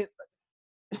 Right? I mean,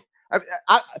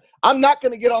 I'm not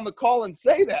going to get on the call and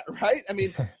say that, right? I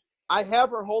mean, I have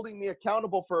her holding me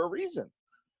accountable for a reason.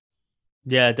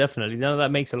 Yeah, definitely. No,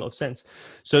 that makes a lot of sense.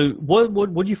 So what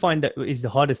do you find that is the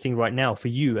hardest thing right now for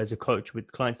you as a coach with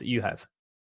clients that you have?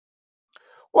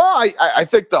 Well, I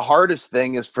think the hardest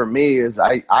thing is for me is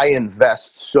I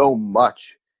invest so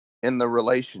much in the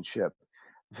relationship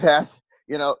that,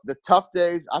 the tough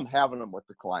days, I'm having them with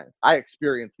the clients. I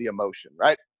experience the emotion,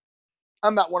 right?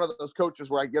 I'm not one of those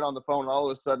coaches where I get on the phone and all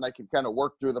of a sudden I can kind of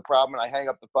work through the problem and I hang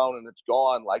up the phone and it's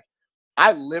gone. Like,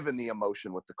 I live in the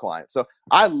emotion with the client. So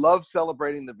I love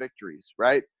celebrating the victories,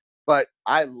 right? But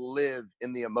I live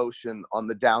in the emotion on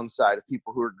the downside of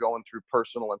people who are going through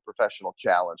personal and professional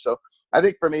challenge. So I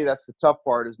think for me, that's the tough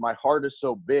part, is my heart is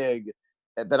so big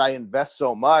that I invest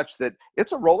so much that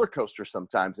it's a roller coaster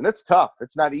sometimes, and it's tough.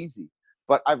 It's not easy,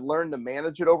 but I've learned to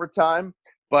manage it over time.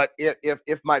 But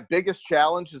if my biggest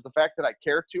challenge is the fact that I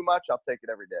care too much, I'll take it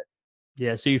every day.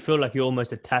 Yeah. So you feel like you're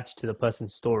almost attached to the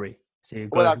person's story. So you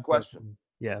go Without question.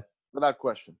 Yeah. Without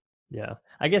question. Yeah.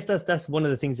 I guess that's one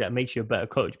of the things that makes you a better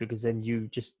coach, because then you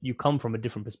come from a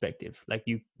different perspective. Like,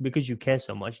 because you care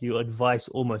so much, your advice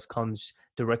almost comes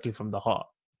directly from the heart.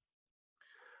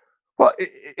 Well,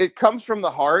 it comes from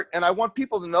the heart, and I want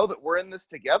people to know that we're in this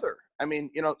together. I mean,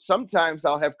 sometimes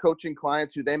I'll have coaching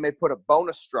clients who they may put a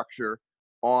bonus structure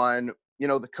on,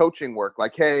 the coaching work.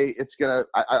 Like, hey,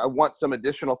 I want some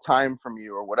additional time from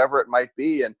you, or whatever it might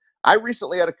be. And I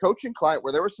recently had a coaching client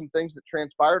where there were some things that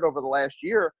transpired over the last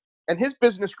year, and his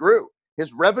business grew.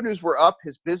 His revenues were up.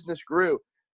 His business grew.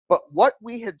 But what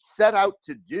we had set out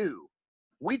to do,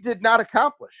 we did not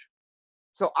accomplish.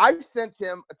 So I sent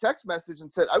him a text message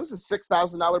and said, I was a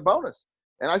 $6,000 bonus.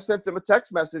 And I sent him a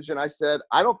text message and I said,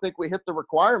 I don't think we hit the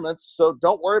requirements, so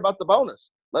don't worry about the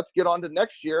bonus. Let's get on to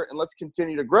next year and let's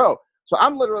continue to grow. So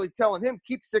I'm literally telling him,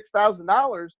 keep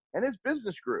 $6,000, and his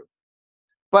business grew.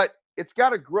 But it's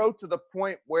got to grow to the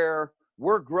point where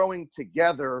we're growing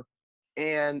together,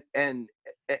 and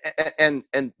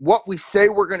what we say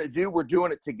we're going to do, we're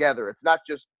doing it together. It's not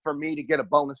just for me to get a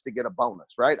bonus,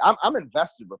 right? I'm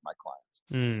invested with my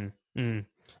clients.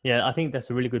 Yeah, I think that's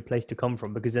a really good place to come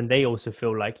from, because then they also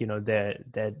feel like,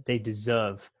 they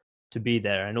deserve to be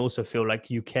there, and also feel like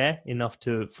you care enough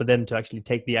for them to actually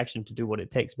take the action to do what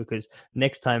it takes. Because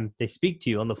next time they speak to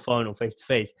you on the phone or face to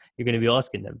face, you're going to be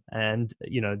asking them, and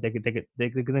they're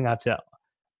going to have to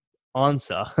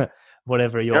answer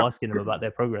whatever you're Yep. asking them about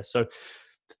their progress. So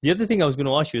the other thing I was going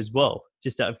to ask you as well,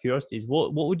 just out of curiosity, is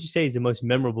what would you say is the most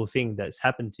memorable thing that's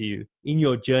happened to you in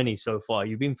your journey so far?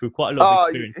 You've been through quite a lot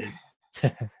of experiences.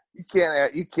 You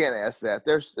can't ask that.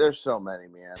 There's so many,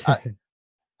 man.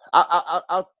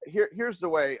 Here's the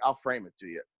way I'll frame it to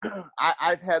you.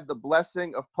 I've had the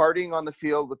blessing of partying on the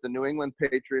field with the New England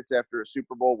Patriots after a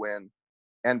Super Bowl win,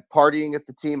 and partying at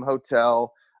the team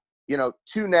hotel.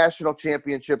 2 national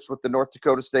championships with the North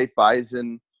Dakota State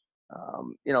Bison.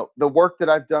 The work that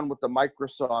I've done with the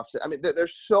Microsofts. I mean,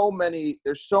 there's so many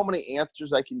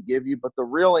answers I can give you, but the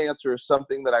real answer is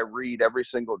something that I read every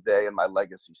single day in my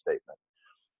legacy statement.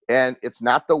 And it's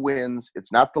not the wins,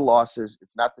 it's not the losses,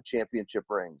 it's not the championship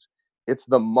rings. It's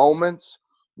the moments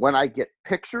when I get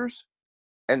pictures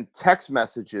and text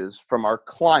messages from our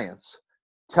clients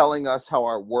telling us how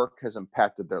our work has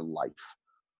impacted their life.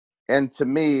 And to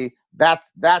me,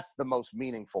 that's the most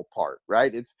meaningful part,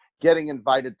 right? It's getting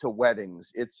invited to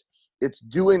weddings. It's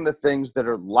doing the things that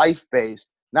are life-based,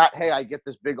 not, hey, I get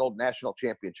this big old national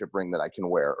championship ring that I can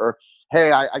wear, or,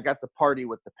 hey, I got to party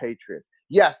with the Patriots.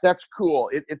 Yes, that's cool.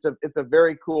 It's a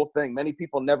very cool thing. Many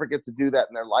people never get to do that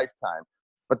in their lifetime,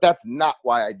 but that's not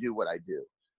why I do what I do.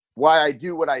 Why I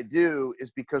do what I do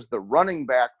is because the running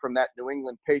back from that New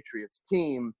England Patriots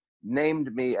team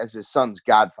named me as his son's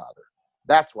godfather.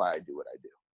 That's why I do what I do.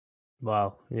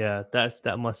 Wow. Yeah,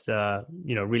 that must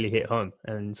really hit home,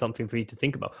 and something for you to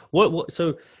think about.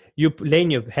 So you're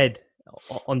laying your head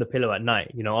on the pillow at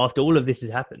night, after all of this has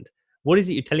happened. What is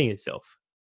it you're telling yourself?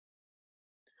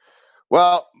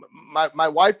 Well, my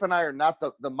wife and I are not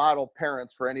the model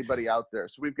parents for anybody out there.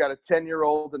 So we've got a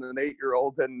 10-year-old and an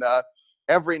 8-year-old, and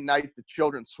every night the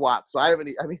children swap. So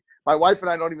my wife and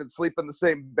I don't even sleep in the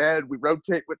same bed. We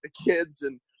rotate with the kids,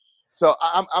 and so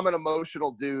I'm an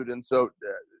emotional dude. And so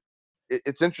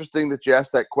it's interesting that you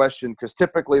asked that question, because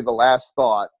typically the last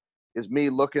thought is me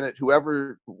looking at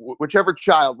whichever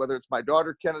child, whether it's my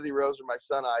daughter Kennedy Rose or my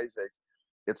son Isaac.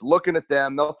 It's looking at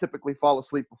them. They'll typically fall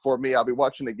asleep before me. I'll be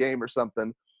watching a game or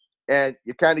something, and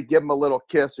you kind of give them a little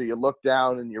kiss, or you look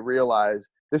down and you realize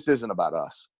this isn't about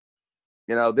us.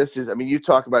 You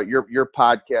talk about your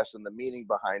podcast and the meaning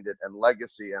behind it and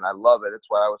legacy, and I love it. It's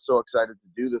why I was so excited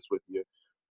to do this with you.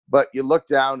 But you look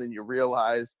down and you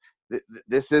realize that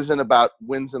this isn't about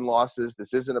wins and losses.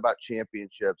 This isn't about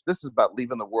championships. This is about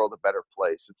leaving the world a better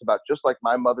place. It's about, just like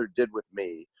my mother did with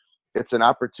me, it's an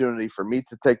opportunity for me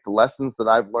to take the lessons that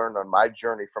I've learned on my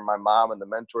journey from my mom and the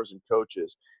mentors and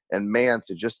coaches, and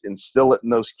to just instill it in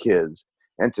those kids,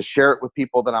 and to share it with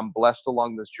people that I'm blessed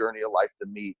along this journey of life to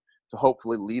meet, to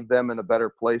hopefully leave them in a better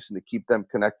place and to keep them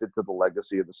connected to the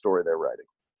legacy of the story they're writing.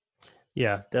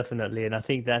 Yeah, definitely. And I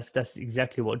think that's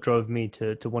exactly what drove me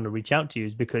to want to reach out to you,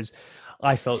 is because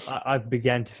I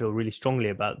began to feel really strongly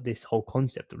about this whole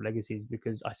concept of legacies,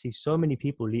 because I see so many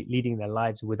people leading their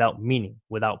lives without meaning,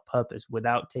 without purpose,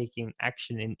 without taking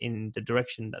action in the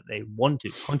direction that they want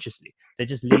to consciously. They're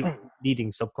just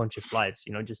leading subconscious lives,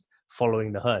 just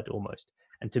following the herd almost.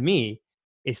 And to me,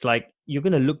 it's like, you're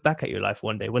going to look back at your life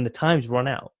one day when the time's run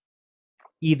out.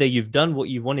 Either you've done what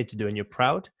you wanted to do and you're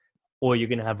proud, or you're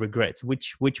going to have regrets.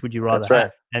 Which would you rather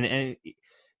have? And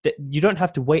you don't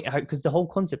have to wait, because the whole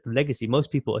concept of legacy,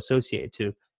 most people associate it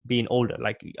to being older.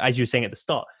 Like, as you were saying at the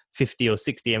start, 50 or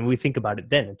 60, and we think about it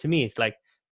then. And to me, it's like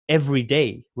every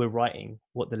day we're writing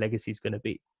what the legacy is going to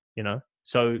be,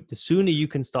 So the sooner you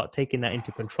can start taking that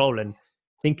into control and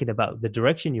thinking about the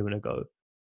direction you want to go,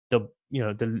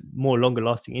 the more longer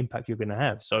lasting impact you're going to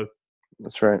have. So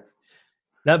that's right.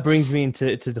 That brings me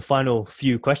into the final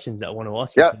few questions that I want to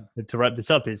ask you to wrap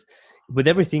this up. Is, with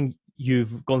everything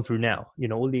you've gone through now,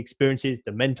 all the experiences,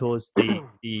 the mentors,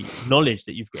 the knowledge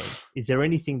that you've gained, is there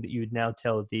anything that you would now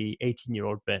tell the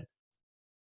 18-year-old Ben?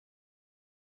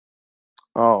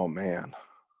 Oh man,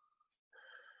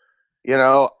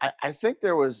 I think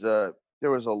there was a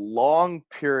long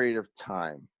period of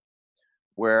time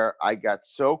where I got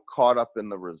so caught up in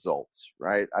the results,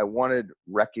 right? I wanted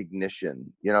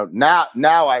recognition. Now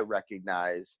I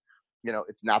recognize,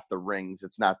 it's not the rings,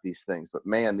 it's not these things, but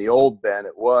man, the old Ben,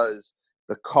 it was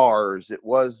the cars, it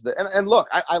was and look,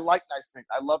 I like nice things.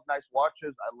 I love nice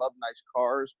watches, I love nice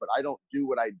cars, but I don't do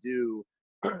what I do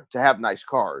to have nice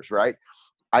cars, right?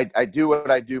 I do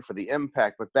what I do for the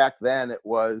impact. But back then it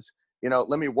was,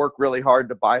 let me work really hard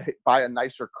to buy a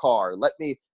nicer car. Let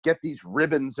me get these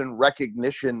ribbons and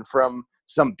recognition from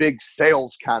some big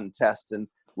sales contest, and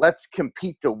let's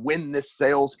compete to win this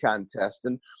sales contest.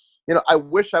 And I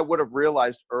wish I would have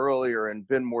realized earlier and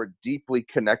been more deeply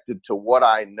connected to what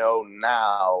I know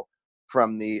now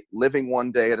from the living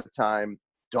one day at a time.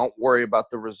 Don't worry about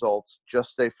the results.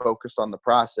 Just stay focused on the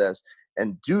process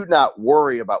and do not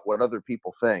worry about what other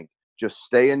people think. Just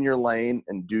stay in your lane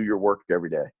and do your work every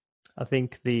day. I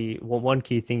think one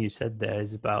key thing you said there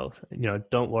is about,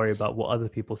 don't worry about what other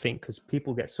people think, because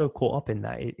people get so caught up in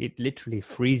that. It literally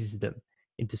freezes them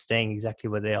into staying exactly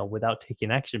where they are without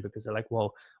taking action, because they're like,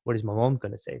 well, what is my mom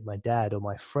going to say? My dad or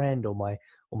my friend or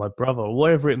my brother or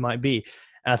whatever it might be.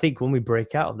 And I think when we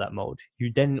break out of that mode,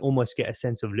 you then almost get a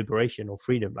sense of liberation or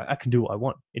freedom. Like, I can do what I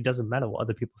want. It doesn't matter what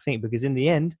other people think, because in the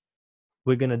end,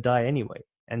 we're going to die anyway.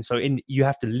 And so you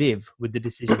have to live with the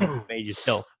decision that you made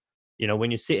yourself.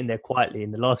 When you're sitting there quietly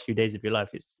in the last few days of your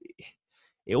life,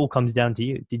 it all comes down to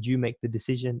you. Did you make the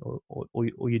decision or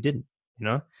you didn't,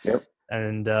 Yep.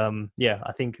 And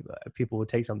I think people will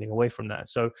take something away from that.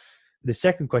 So the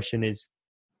second question is,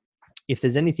 if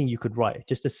there's anything you could write,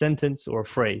 just a sentence or a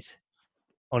phrase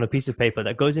on a piece of paper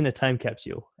that goes in a time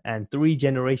capsule, and 3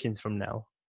 generations from now,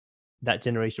 that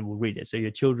generation will read it. So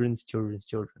your children's children's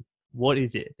children. What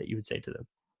is it that you would say to them?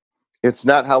 It's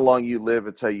not how long you live,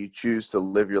 it's how you choose to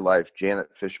live your life. Janet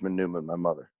Fishman Newman, my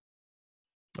mother.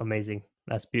 Amazing.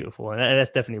 That's beautiful. And that's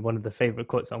definitely one of the favorite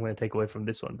quotes I'm going to take away from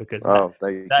this one, because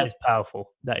that is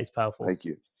powerful. That is powerful. Thank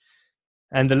you.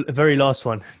 And the very last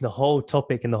one, the whole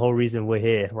topic and the whole reason we're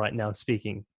here right now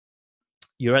speaking.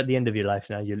 You're at the end of your life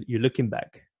now. You're looking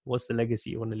back. What's the legacy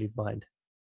you want to leave behind?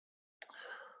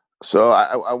 So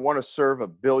I want to serve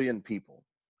 1 billion people.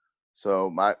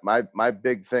 So my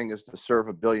big thing is to serve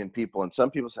 1 billion people. And some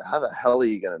people say, how the hell are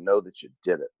you going to know that you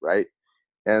did it, right?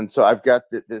 And so I've got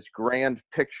this grand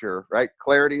picture, right?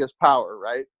 Clarity is power,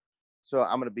 right? So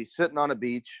I'm going to be sitting on a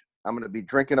beach. I'm going to be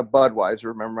drinking a Budweiser.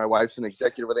 Remember, my wife's an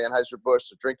executive with Anheuser-Busch,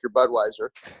 so drink your Budweiser.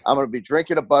 I'm going to be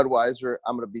drinking a Budweiser.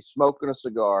 I'm going to be smoking a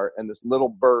cigar, and this little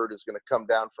bird is going to come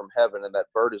down from heaven, and that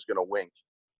bird is going to wink.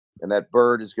 And that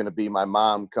bird is going to be my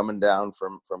mom coming down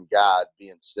from God,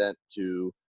 being sent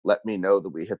to let me know that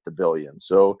we hit the 1 billion.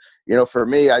 So, for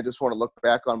me, I just want to look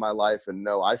back on my life and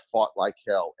know I fought like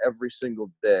hell every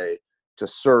single day to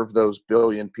serve those 1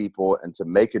 billion people and to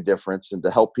make a difference and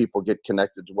to help people get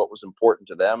connected to what was important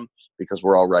to them, because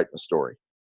we're all writing a story.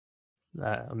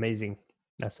 Amazing.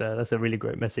 That's a really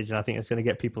great message. And I think it's going to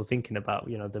get people thinking about,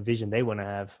 the vision they want to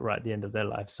have right at the end of their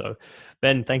life. So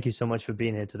Ben, thank you so much for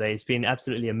being here today. It's been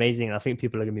absolutely amazing. And I think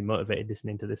people are going to be motivated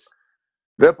listening to this.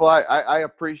 Vipul, I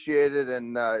appreciate it,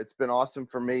 and it's been awesome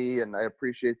for me, and I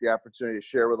appreciate the opportunity to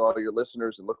share with all your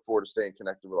listeners and look forward to staying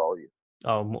connected with all of you.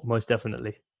 Oh, most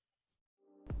definitely.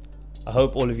 I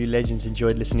hope all of you legends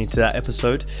enjoyed listening to that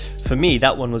episode. For me,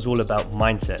 that one was all about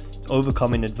mindset.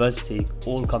 Overcoming adversity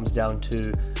all comes down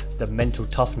to the mental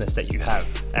toughness that you have,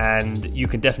 and you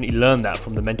can definitely learn that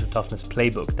from the mental toughness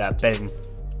playbook that Ben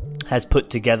has put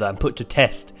together and put to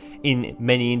test in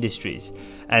many industries,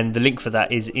 and the link for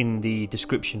that is in the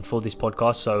description for this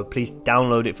podcast, so please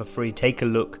download it for free, take a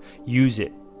look, use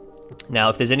it. Now,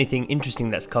 if there's anything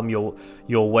interesting that's come your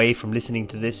way from listening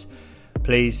to this,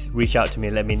 please reach out to me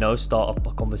and let me know. Start up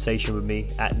a conversation with me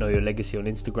at Know Your Legacy on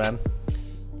Instagram.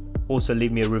 Also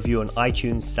leave me a review on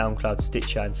iTunes, SoundCloud,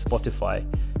 Stitcher and Spotify.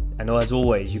 And as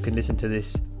always, you can listen to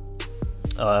this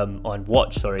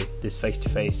watch this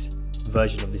face-to-face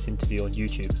version of this interview on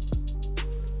YouTube.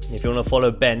 If you want to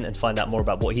follow Ben and find out more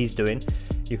about what he's doing,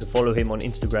 you can follow him on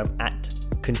Instagram at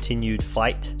Continued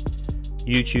Fight,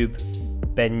 YouTube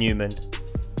Ben Newman.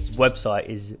 His website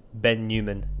is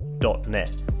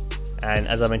bennewman.net. And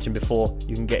as I mentioned before,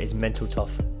 you can get his mental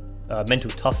toughness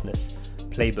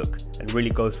playbook and really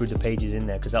go through the pages in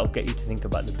there, because that will get you to think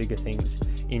about the bigger things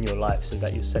in your life so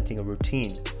that you're setting a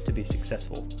routine to be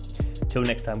successful. Till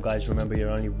next time, guys, remember you're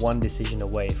only one decision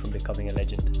away from becoming a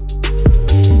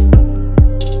legend.